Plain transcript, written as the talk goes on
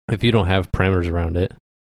if you don't have parameters around it,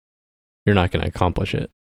 you're not going to accomplish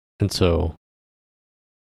it. And so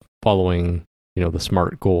following, the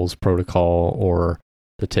SMART goals protocol or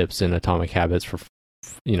the tips in Atomic Habits for,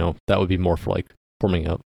 that would be more for like forming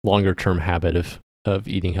a longer term habit of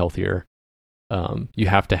eating healthier. You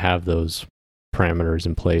have to have those parameters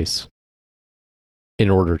in place in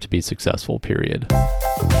order to be successful, period.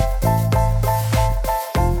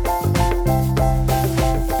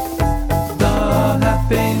 The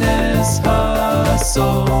Happiness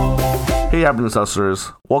Hustle. Hey, Happiness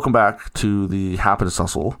Hustlers. Welcome back to the Happiness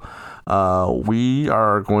Hustle. We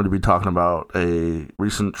are going to be talking about a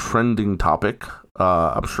recent trending topic.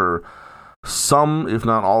 I'm sure some, if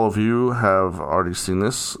not all of you, have already seen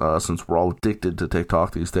this since we're all addicted to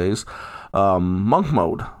TikTok these days. Monk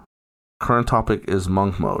mode. Current topic is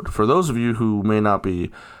monk mode. For those of you who may not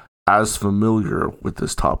be as familiar with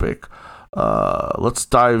this topic, let's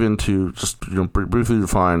dive into just briefly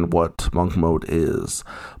define what monk mode is.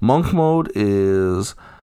 Monk mode is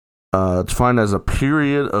defined as a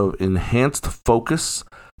period of enhanced focus,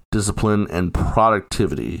 discipline, and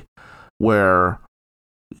productivity where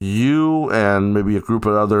you and maybe a group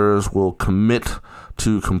of others will commit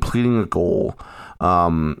to completing a goal.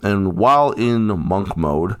 And while in monk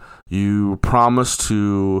mode, you promise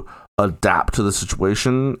to adapt to the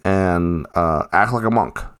situation and act like a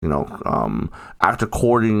monk, act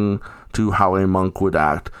according to how a monk would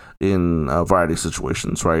act in a variety of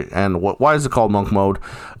situations, right? And why is it called monk mode?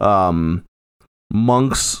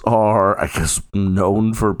 Monks are, I guess,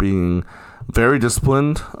 known for being very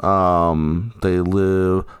disciplined. They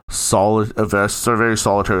live a very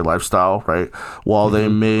solitary lifestyle, right? While they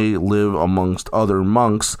may live amongst other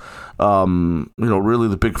monks, really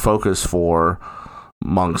the big focus for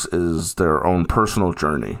monks is their own personal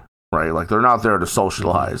journey, right? Like they're not there to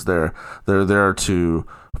socialize. They're there to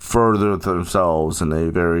further themselves in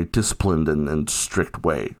a very disciplined and strict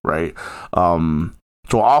way, right?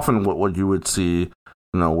 So often what you would see,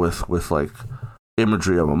 with like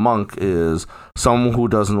imagery of a monk is someone who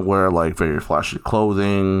doesn't wear like very flashy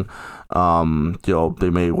clothing. They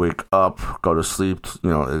may wake up, go to sleep,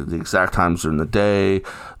 at the exact times during the day.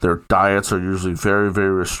 Their diets are usually very,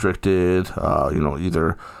 very restricted.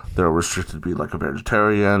 Either they're restricted to be like a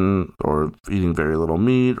vegetarian or eating very little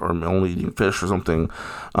meat or only eating fish or something.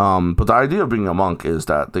 But the idea of being a monk is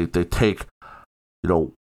that they take,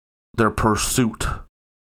 their pursuit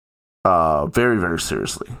very, very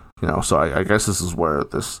seriously. So I guess this is where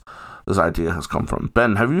this idea has come from.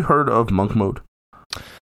 Ben, have you heard of monk mode?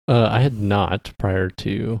 I had not prior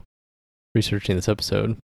to researching this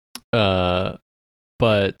episode,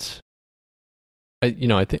 but I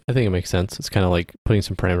think it makes sense. It's kind of like putting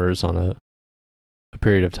some parameters on a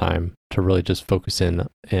period of time to really just focus in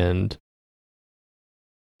and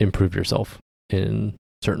improve yourself in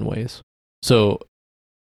certain ways. So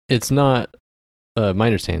it's not. My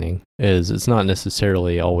understanding is it's not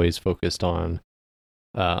necessarily always focused on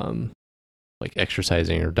like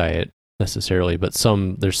exercising or diet necessarily, but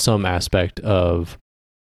there's some aspect of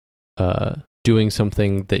doing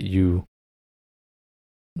something that you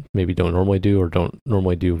maybe don't normally do or don't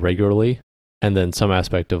normally do regularly, and then some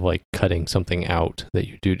aspect of like cutting something out that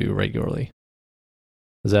you do regularly.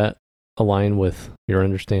 Does that align with your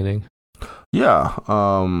understanding? Yeah,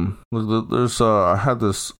 there's I had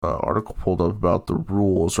this article pulled up about the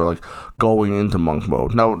rules or like going into monk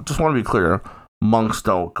mode. Now, just want to be clear, monks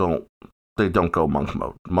don't go monk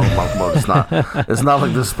mode. Monk mode is not. It's not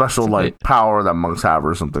like this special like power that monks have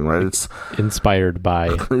or something, right? It's inspired by.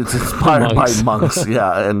 It's inspired by monks,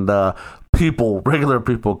 yeah. And regular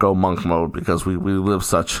people go monk mode because we live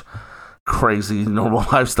such crazy normal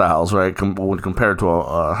lifestyles, right? When compared to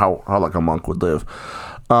how like a monk would live.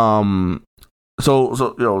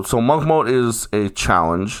 So monk mode is a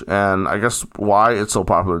challenge, and I guess why it's so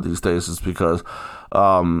popular these days is because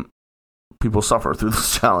people suffer through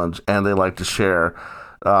this challenge, and they like to share,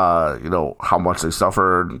 how much they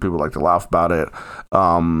suffered. People like to laugh about it.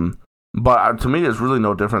 But to me, it's really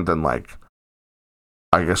no different than like,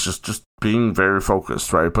 I guess just being very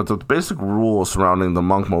focused, right? But the basic rule surrounding the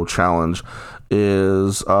monk mode challenge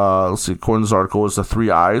is, according to this article, is the 3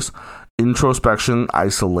 I's: introspection,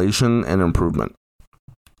 isolation, and improvement.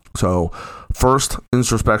 So first,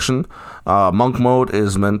 introspection. Monk mode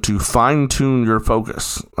is meant to fine-tune your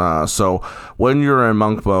focus. So when you're in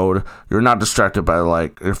monk mode, you're not distracted by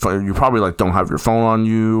like, if you probably like don't have your phone on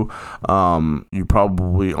you. You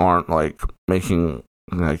probably aren't like making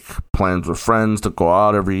like plans with friends to go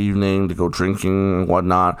out every evening, to go drinking and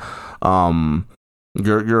whatnot.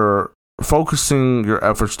 You're focusing your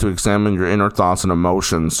efforts to examine your inner thoughts and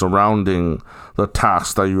emotions surrounding the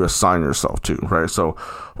tasks that you assign yourself to, right? So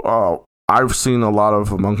I've seen a lot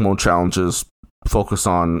of monk mode challenges focus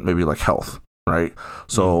on maybe like health, right?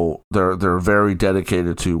 So they're very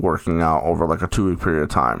dedicated to working out over like a 2-week period of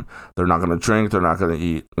time. They're not going to drink, they're not going to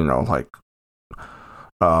eat, like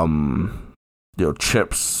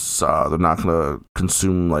chips, they're not going to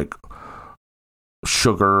consume like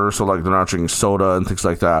sugar, so like they're not drinking soda and things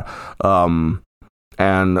like that. And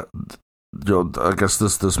I guess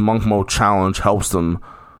this monk mode challenge helps them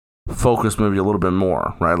focus maybe a little bit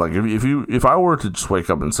more, right? Like if I were to just wake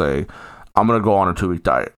up and say I'm gonna go on a 2-week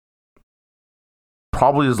diet,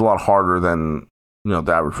 probably is a lot harder than the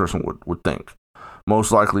average person would think.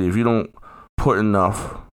 Most likely, if you don't put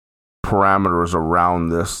enough parameters around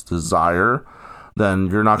this desire, then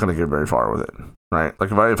you're not going to get very far with it, right?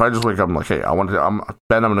 Like if I just wake up and I'm like, hey, I'm going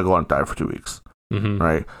to go on a diet for 2 weeks,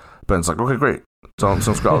 right? Ben's like, okay, great. So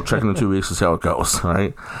let's go. Check in 2 weeks to see how it goes,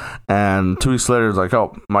 right? And 2 weeks later, it's like,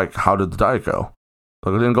 oh, Mike, how did the diet go?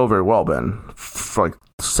 Like, it didn't go very well, Ben. For like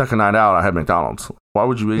the second night out, I had McDonald's. Why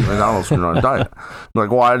would you eat McDonald's when you're on a diet? I'm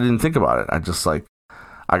like, well, I didn't think about it.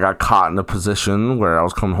 I got caught in a position where I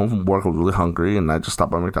was coming home from work, I was really hungry, and I just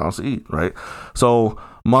stopped by McDonald's to eat, right? So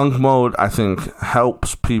monk mode, I think,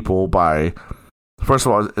 helps people by, first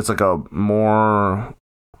of all, it's like a more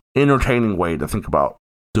entertaining way to think about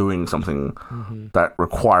doing something that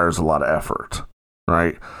requires a lot of effort,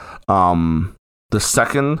 right? The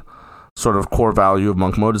second sort of core value of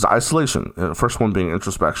monk mode is isolation. First one being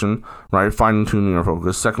introspection, right? Fine tuning your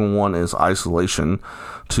focus. Second one is isolation,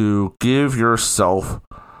 to give yourself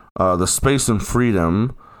the space and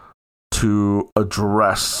freedom to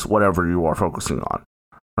address whatever you are focusing on,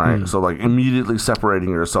 right? So like immediately separating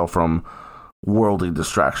yourself from worldly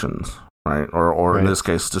distractions, right? Or in this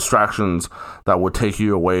case, distractions that would take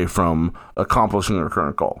you away from accomplishing your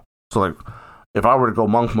current goal. So like if I were to go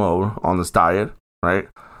monk mode on this diet, right,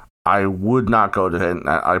 I would not go to,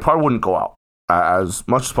 I probably wouldn't go out as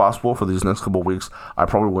much as possible for these next couple of weeks. I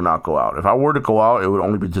probably would not go out. If I were to go out, it would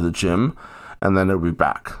only be to the gym, and then it would be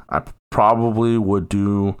back. I probably would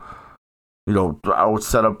do, I would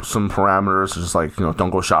set up some parameters, just like,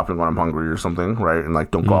 don't go shopping when I'm hungry or something, right? And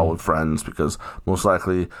like, don't go out with friends, because most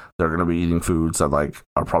likely they're going to be eating foods that like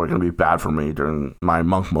are probably going to be bad for me during my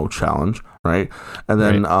monk mode challenge, right? And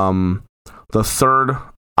then the third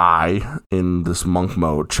I in this monk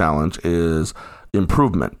mode challenge is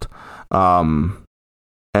improvement. And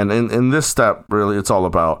in this step, really, it's all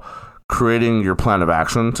about creating your plan of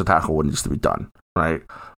action to tackle what needs to be done, right?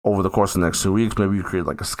 Over the course of the next 2 weeks, maybe you create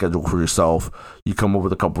like a schedule for yourself. You come up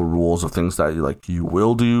with a couple of rules of things that you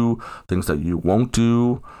will do, things that you won't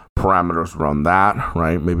do, parameters around that,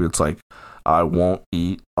 right? Maybe it's like, I won't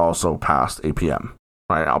eat also past 8 p.m.,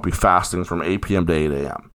 right? I'll be fasting from 8 p.m. to 8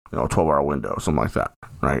 a.m., a 12-hour window, something like that,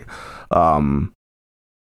 right? And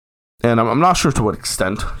I'm not sure to what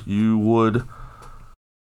extent you would,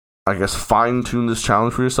 I guess, fine-tune this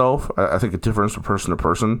challenge for yourself. I think it differs from person to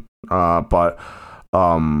person, but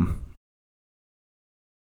I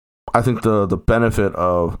think the benefit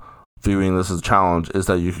of viewing this as a challenge is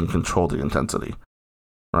that you can control the intensity,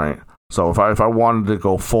 right? So if I wanted to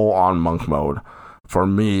go full-on monk mode, for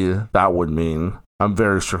me, that would mean I'm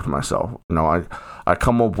very strict with myself. I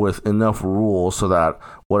come up with enough rules so that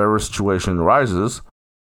whatever situation arises,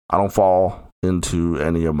 I don't fall into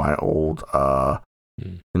any of my old,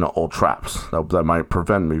 old traps that might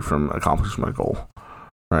prevent me from accomplishing my goal,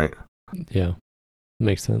 right? Yeah,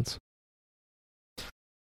 makes sense.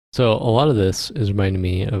 So a lot of this is reminding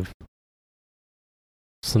me of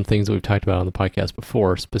some things that we've talked about on the podcast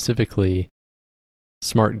before, specifically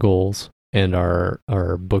SMART goals and our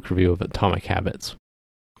book review of Atomic Habits,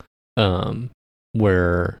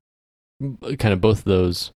 where kind of both of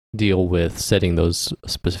those deal with setting those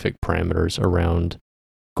specific parameters around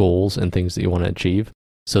goals and things that you want to achieve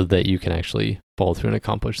so that you can actually follow through and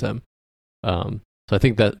accomplish them. So I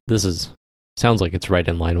think that sounds like it's right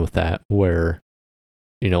in line with that, where,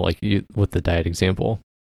 like with the diet example,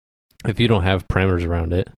 if you don't have parameters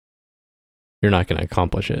around it, you're not going to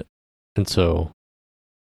accomplish it. And so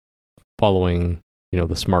following,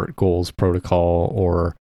 the SMART goals protocol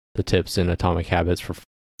or the tips in Atomic Habits for,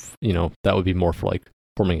 that would be more for like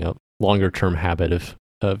forming a longer term habit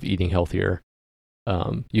of eating healthier.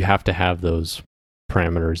 You have to have those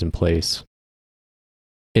parameters in place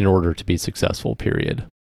in order to be successful, period.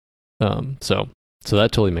 So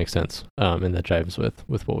that totally makes sense. And that jives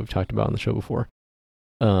with what we've talked about on the show before.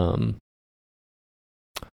 I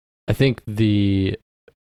think the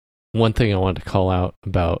one thing I wanted to call out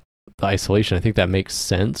about the isolation, I think that makes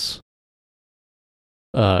sense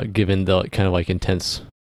given the kind of like intense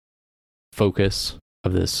focus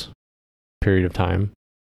of this period of time.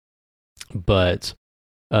 But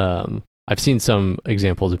I've seen some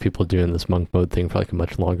examples of people doing this monk mode thing for like a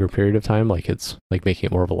much longer period of time, like it's like making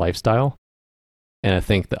it more of a lifestyle. And I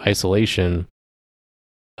think the isolation,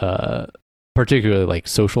 particularly like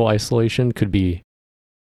social isolation, could be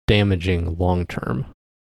damaging long term.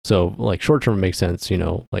 So like short term makes sense,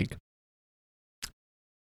 like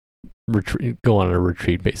go on a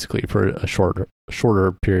retreat basically for a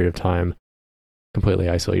shorter period of time, completely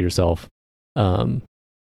isolate yourself, and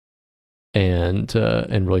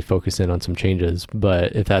really focus in on some changes.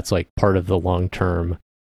 But if that's like part of the long term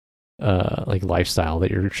like lifestyle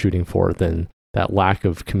that you're shooting for, then that lack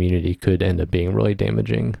of community could end up being really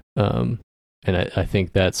damaging. And I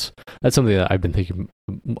think that's something that I've been thinking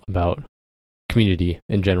about, community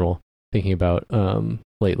in general, thinking about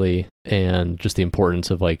lately, and just the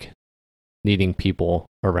importance of like needing people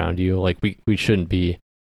around you. Like we shouldn't be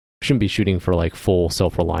shooting for like full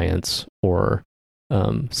self-reliance or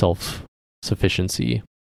self-sufficiency,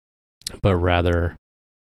 but rather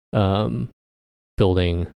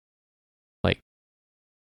building like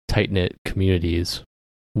tight-knit communities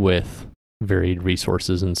with varied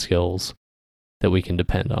resources and skills that we can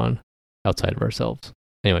depend on outside of ourselves.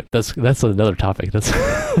 Anyway, that's another topic.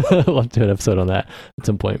 I'd love to do an episode on that at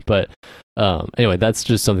some point. But anyway, that's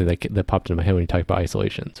just something that popped into my head when you talk about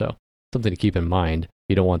isolation. So something to keep in mind.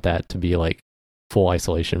 You don't want that to be like full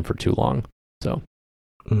isolation for too long. So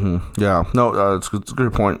yeah, no, it's a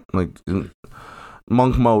good point. Like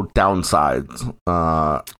monk mode downsides.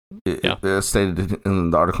 It stated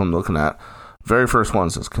in the article I'm looking at. Very first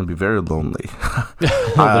one says can be very lonely.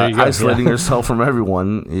 Isolating yourself from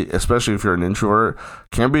everyone, especially if you're an introvert,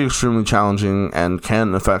 can be extremely challenging and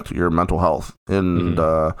can affect your mental health in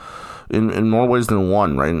more ways than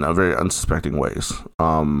one, right? In very unsuspecting ways.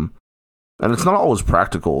 And it's not always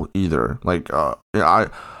practical either. Like I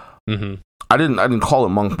didn't call it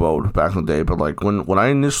monk mode back in the day, but like when I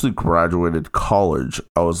initially graduated college,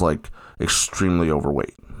 I was like extremely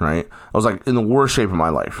overweight. Right, I was like in the worst shape of my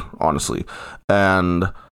life, honestly,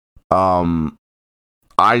 and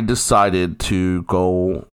I decided to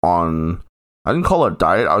go on. I didn't call it a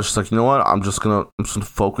diet. I was just like, you know what? I'm just gonna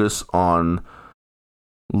focus on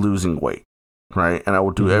losing weight, right? And I will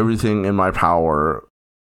do everything in my power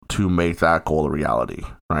to make that goal a reality,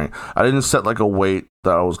 right? I didn't set like a weight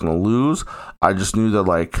that I was gonna lose. I just knew that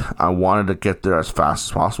like I wanted to get there as fast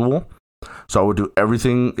as possible, so I would do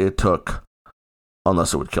everything it took.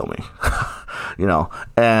 Unless it would kill me,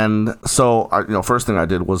 And so, first thing I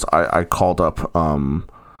did was I called up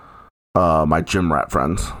my gym rat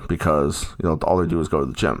friends because all they do is go to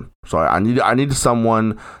the gym. So I needed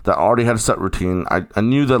someone that already had a set routine. I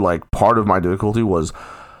knew that like part of my difficulty was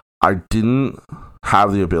I didn't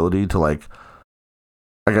have the ability to like,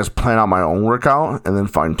 I guess, plan out my own workout and then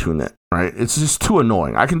fine tune it. Right? It's just too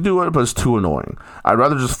annoying. I can do it, but it's too annoying. I'd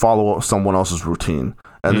rather just follow someone else's routine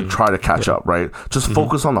and then try to catch up, right? Just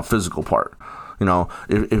focus on the physical part.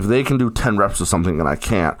 If they can do 10 reps of something and I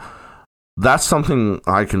can't, that's something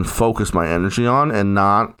I can focus my energy on and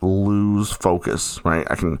not lose focus, right?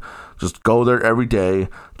 I can just go there every day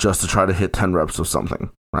just to try to hit 10 reps of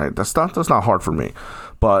something, right? That's not hard for me.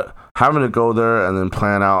 But having to go there and then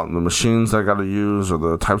plan out the machines I got to use or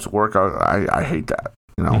the types of workout, I hate that.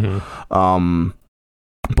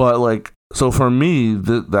 But like, so for me,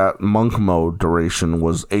 that monk mode duration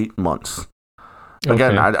was 8 months.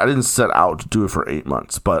 Again, I didn't set out to do it for 8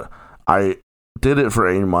 months, but I did it for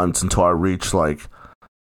 8 months until I reached like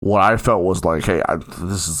what I felt was like, hey,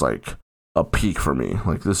 this is like a peak for me.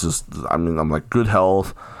 Like I'm like good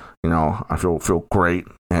health, I feel great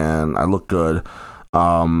and I look good.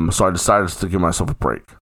 So I decided to give myself a break.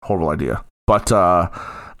 Horrible idea, but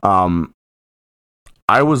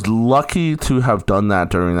I was lucky to have done that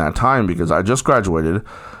during that time because I just graduated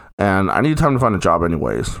and I needed time to find a job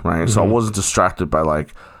anyways, right? So I wasn't distracted by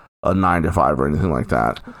like a 9 to 5 or anything like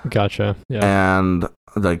that. Gotcha. Yeah. And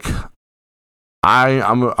like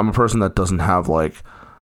I'm a person that doesn't have like,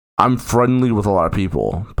 I'm friendly with a lot of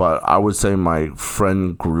people, but I would say my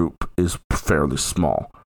friend group is fairly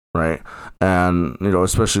small, right? And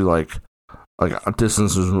especially like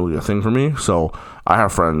distance isn't really a thing for me. So I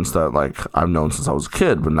have friends that like I've known since I was a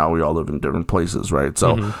kid, but now we all live in different places, right?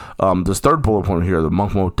 So this third bullet point here, the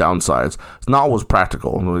monk mode downsides, it's not always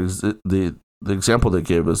practical. The example they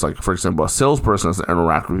give is like, for example, a salesperson has to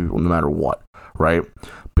interact with people no matter what, right?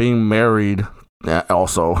 Being married,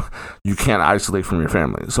 also, you can't isolate from your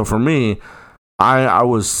family. So for me, I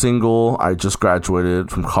was single. I just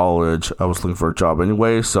graduated from college. I was looking for a job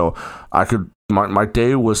anyway, so I could. My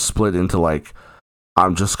day was split into like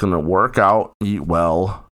I'm just gonna work out, eat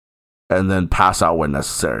well, and then pass out when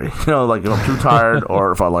necessary. Like if I'm too tired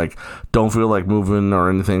or if I like don't feel like moving or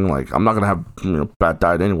anything, like I'm not gonna have bad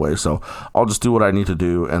diet anyway. So I'll just do what I need to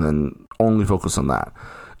do and then only focus on that.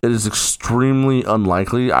 It is extremely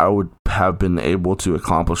unlikely I would have been able to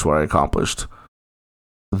accomplish what I accomplished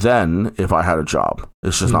then if I had a job.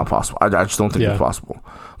 It's just not possible. I just don't think it's possible.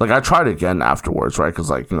 Like I tried again afterwards, right? Because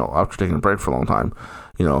like after taking a break for a long time,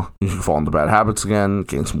 you can fall into bad habits again,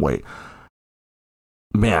 gain some weight.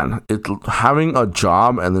 Man, having a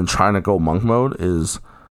job and then trying to go monk mode is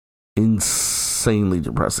insanely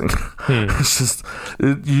depressing. It's just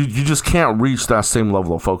you just can't reach that same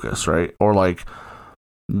level of focus, right? Or like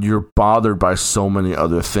you're bothered by so many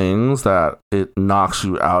other things that it knocks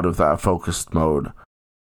you out of that focused mode.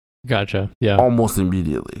 Gotcha. Yeah. Almost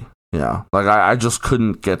immediately. Yeah. Like I just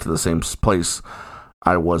couldn't get to the same place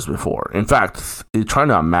I was before. In fact, trying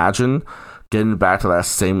to imagine getting back to that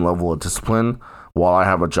same level of discipline while I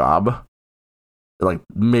have a job, like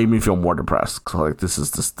made me feel more depressed. So, like this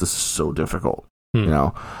is so difficult,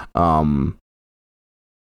 Yeah.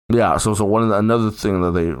 So another thing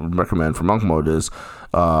that they recommend for monk mode is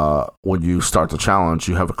when you start the challenge,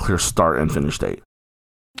 you have a clear start and finish date.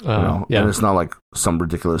 And it's not like some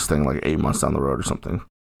ridiculous thing like 8 months down the road or something.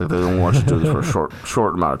 Like they don't want you to do this for a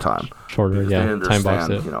short amount of time. Shorter, time box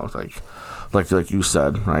it. It's like you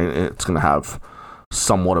said, right? It's going to have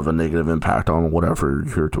somewhat of a negative impact on whatever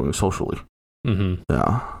you're doing socially. Mm-hmm.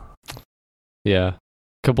 Yeah. A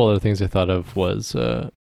couple other things I thought of was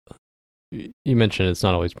you mentioned it's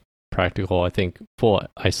not always practical. I think full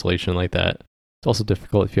isolation like that, it's also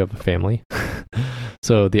difficult if you have a family.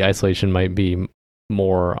 So the isolation might be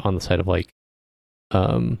more on the side of like,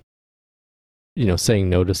 saying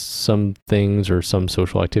no to some things or some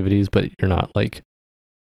social activities, but you're not like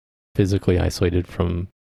physically isolated from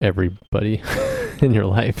everybody in your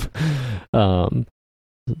life. So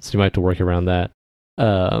you might have to work around that.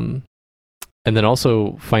 And then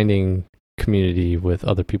also finding community with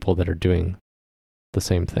other people that are doing the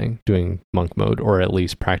same thing, doing monk mode, or at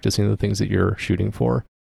least practicing the things that you're shooting for.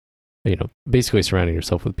 Basically surrounding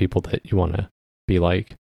yourself with people that you want to be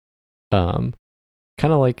like.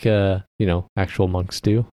 Kind of like actual monks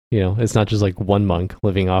do. It's not just like one monk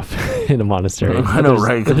living off in a monastery. I know,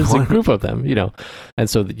 right? There's a group of them, and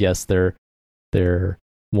so yes, they're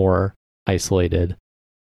more isolated,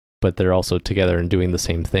 but they're also together and doing the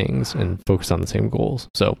same things and focused on the same goals.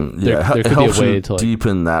 So there could be a way to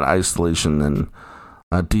deepen that isolation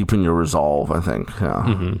and deepen your resolve, I think. Yeah.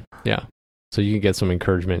 Mm-hmm. Yeah. So you can get some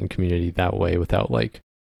encouragement and community that way without like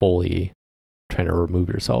fully trying to remove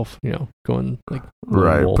yourself, going like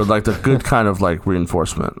right wolf. But like the good kind of like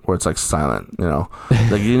reinforcement where it's like silent,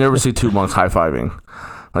 like you never see two monks high-fiving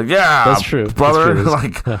like, yeah, that's true, brother.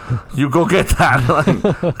 That's true. Like you go get that. Like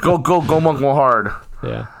go monk more hard.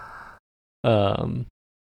 Yeah.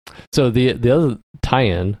 So the other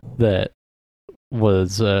tie-in that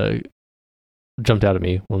was jumped out at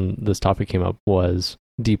me when this topic came up was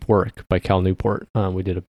Deep Work by Cal Newport. We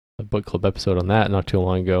did a book club episode on that not too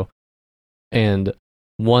long ago. And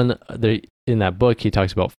in that book, he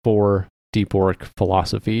talks about 4 deep work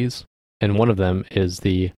philosophies, and one of them is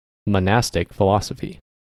the monastic philosophy.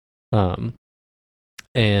 And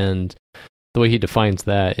the way he defines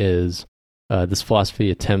that is this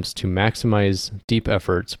philosophy attempts to maximize deep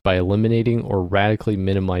efforts by eliminating or radically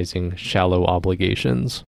minimizing shallow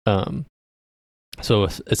obligations. So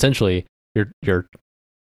essentially, you're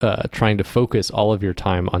trying to focus all of your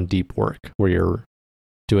time on deep work, where you're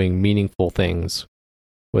doing meaningful things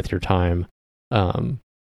with your time,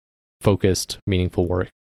 focused, meaningful work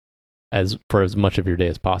for as much of your day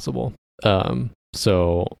as possible.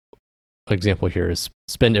 So an example here is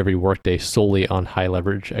spend every workday solely on high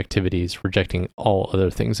leverage activities, rejecting all other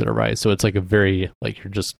things that arise. So it's like a very, like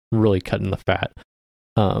you're just really cutting the fat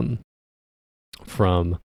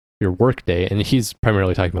from your workday. And he's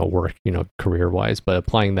primarily talking about work, career wise, but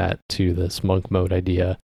applying that to this monk mode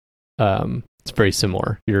idea, it's very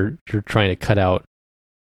similar. You're trying to cut out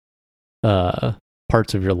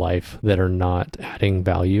parts of your life that are not adding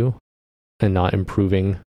value and not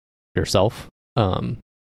improving yourself, and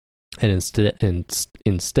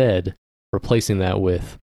instead replacing that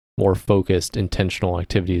with more focused, intentional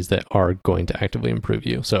activities that are going to actively improve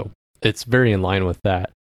you. So it's very in line with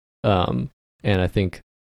that, and I think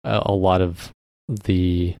a lot of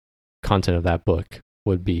the content of that book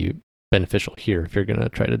would be beneficial here if you're going to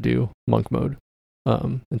try to do monk mode,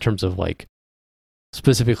 in terms of like,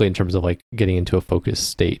 specifically in terms of like getting into a focused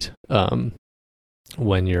state,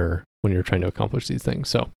 when you're trying to accomplish these things.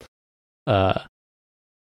 So,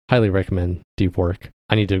 highly recommend Deep Work.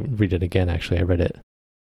 I need to read it again. Actually, I read it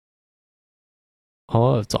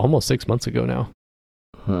it's almost 6 months ago now.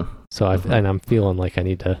 So I'm feeling like I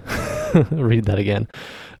need to read that again.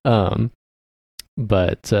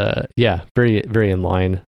 But yeah, very, very in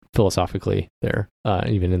line philosophically there,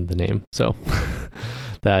 even in the name. So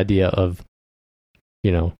the idea of,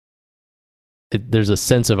 there's a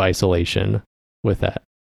sense of isolation with that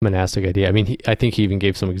monastic idea. I mean, I think he even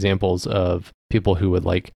gave some examples of people who would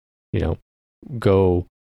go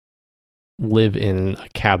live in a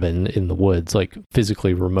cabin in the woods, like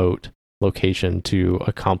physically remote location to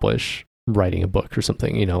accomplish writing a book or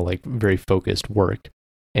something, like very focused work.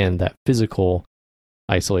 And that physical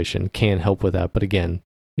isolation can help with that. But again,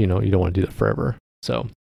 you don't want to do that forever. So,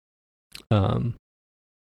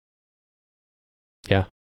 yeah,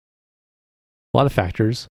 a lot of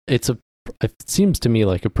factors. It seems to me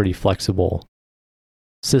like a pretty flexible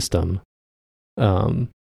system. I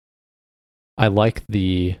like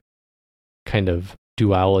the kind of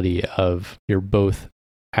duality of you're both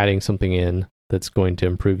adding something in that's going to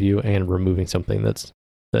improve you and removing something that's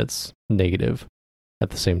negative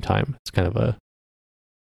at the same time. It's kind of a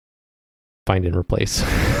find and replace,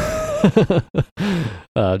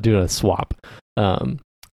 doing a swap.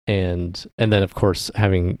 And then of course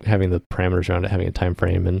having the parameters around it, having a time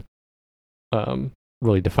frame, and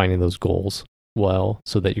really defining those goals well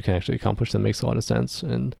so that you can actually accomplish them makes a lot of sense,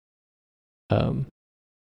 and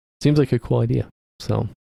seems like a cool idea. So,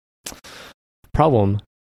 problem,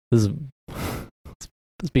 this is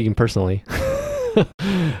speaking personally.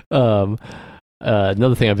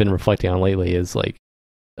 Another thing I've been reflecting on lately is like,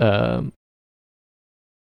 I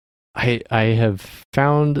have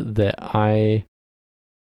found that I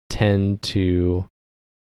tend to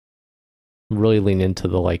really lean into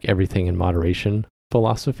the like everything in moderation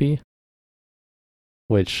philosophy,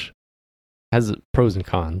 which has pros and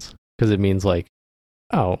cons, because it means like,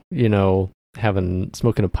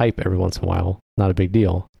 smoking a pipe every once in a while, not a big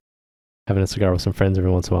deal. Having a cigar with some friends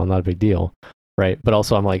every once in a while, not a big deal, right? But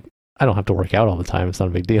also I'm like, I don't have to work out all the time. It's not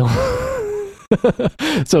a big deal.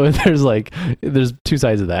 So there's two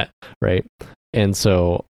sides of that, right? And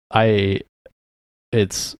so it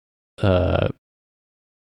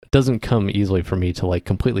doesn't come easily for me to like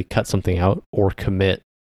completely cut something out or commit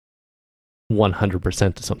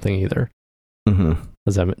 100% to something either. Mm-hmm.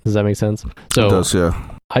 Does that make sense? So it does,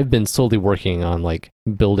 yeah. I've been slowly working on like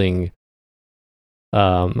building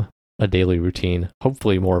a daily routine.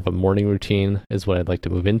 Hopefully more of a morning routine is what I'd like to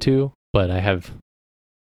move into, but I have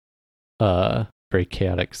a very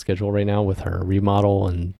chaotic schedule right now with our remodel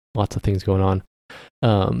and lots of things going on.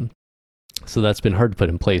 So that's been hard to put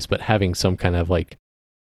in place, but having some kind of like,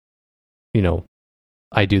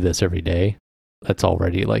 I do this every day, that's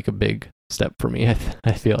already like a big step for me. I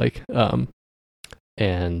feel like,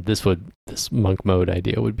 and this monk mode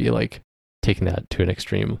idea would be like taking that to an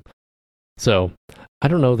extreme. So I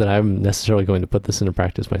don't know that I'm necessarily going to put this into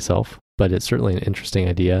practice myself, but it's certainly an interesting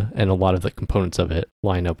idea, and a lot of the components of it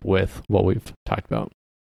line up with what we've talked about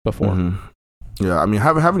before. Mm-hmm. Yeah, I mean,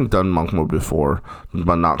 having done monk mode before,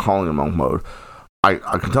 but not calling it monk mode, I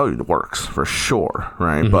can tell you it works for sure,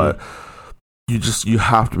 right? Mm-hmm. But you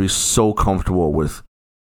have to be so comfortable with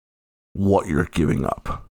what you're giving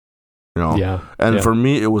up, Yeah. And for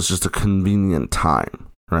me, it was just a convenient time,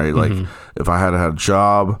 right? Like if I had a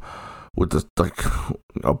job with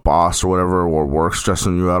a boss or whatever, or work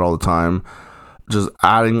stressing you out all the time, just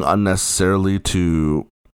adding unnecessarily to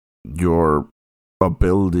your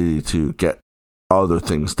ability to get other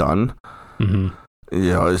things done. Mm-hmm. It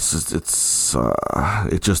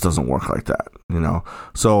just doesn't work like that,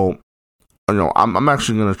 So, I'm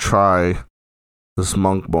actually gonna try this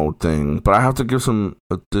monk mode thing, but I have to give some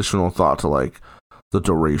additional thought to like the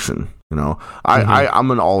duration.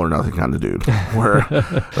 I'm an all or nothing kind of dude, where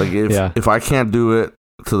like if I can't do it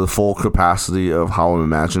to the full capacity of how I'm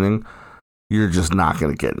imagining, you're just not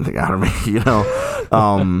gonna get anything out of me,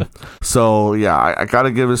 So yeah, I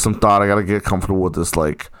gotta give it some thought. I gotta get comfortable with this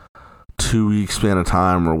like 2 week span of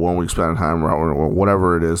time or 1 week span of time or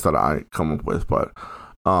whatever it is that I come up with. But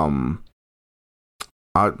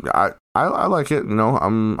I like it,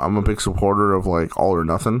 I'm a big supporter of like all or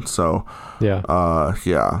nothing. So yeah. I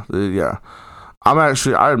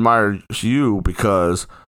admire you because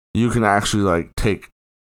you can actually like take,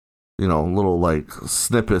 little like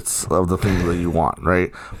snippets of the things that you want,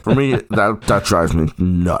 right? For me, that drives me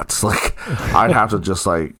nuts. Like I'd have to just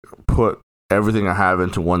like put everything I have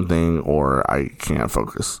into one thing or I can't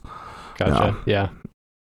focus. Gotcha. Yeah.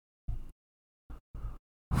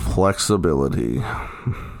 Flexibility.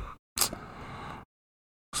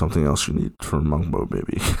 Something else you need for monk mode,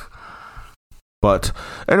 maybe. But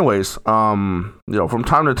anyways, from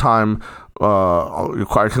time to time,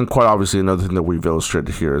 I can quite obviously another thing that we've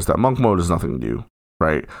illustrated here is that monk mode is nothing new,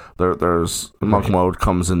 right? There's monk mode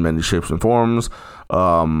comes in many shapes and forms.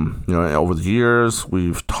 Over the years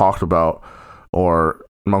we've talked about, or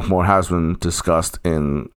monk mode has been discussed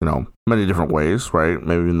in many different ways, right?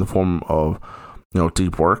 Maybe in the form of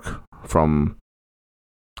deep work from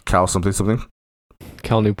Cal something.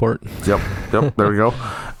 Cal Newport. Yep. There we go.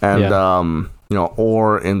 And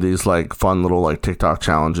or in these like fun little like TikTok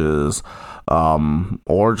challenges,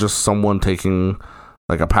 or just someone taking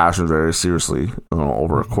like a passion very seriously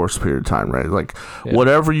over a course period of time, right? Like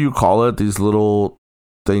whatever you call it, these little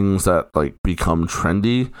things that like become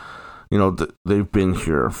trendy, they've been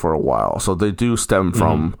here for a while, so they do stem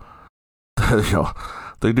from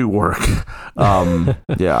they do work.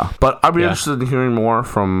 But I'd be interested in hearing more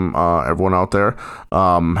from everyone out there.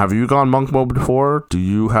 Have you gone monk mode before? Do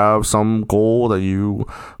you have some goal that you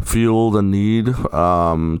feel the need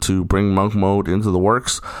to bring monk mode into the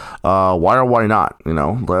works? Why or why not?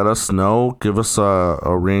 Let us know. Give us a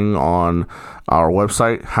ring on our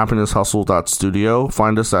website, happinesshustle.studio.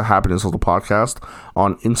 Find us at Happiness Hustle Podcast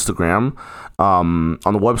on Instagram. On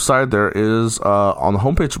the website, there is on the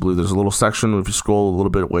homepage, I believe there's a little section. If you scroll a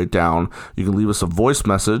little bit way down, you can leave us a voice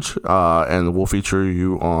message, and we'll feature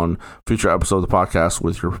you on future episodes of the podcast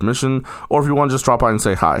with your permission. Or if you want to just drop by and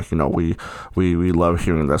say hi, we love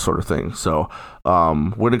hearing that sort of thing. So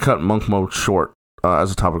we're gonna cut monk mode short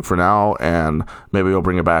as a topic for now, and maybe we'll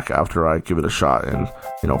bring it back after I give it a shot and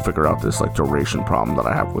figure out this like duration problem that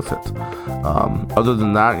I have with it. Other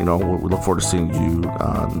than that, we look forward to seeing you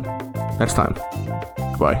next time.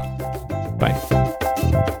 Goodbye. Bye.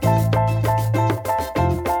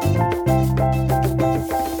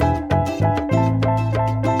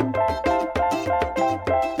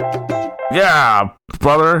 Yeah,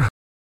 brother.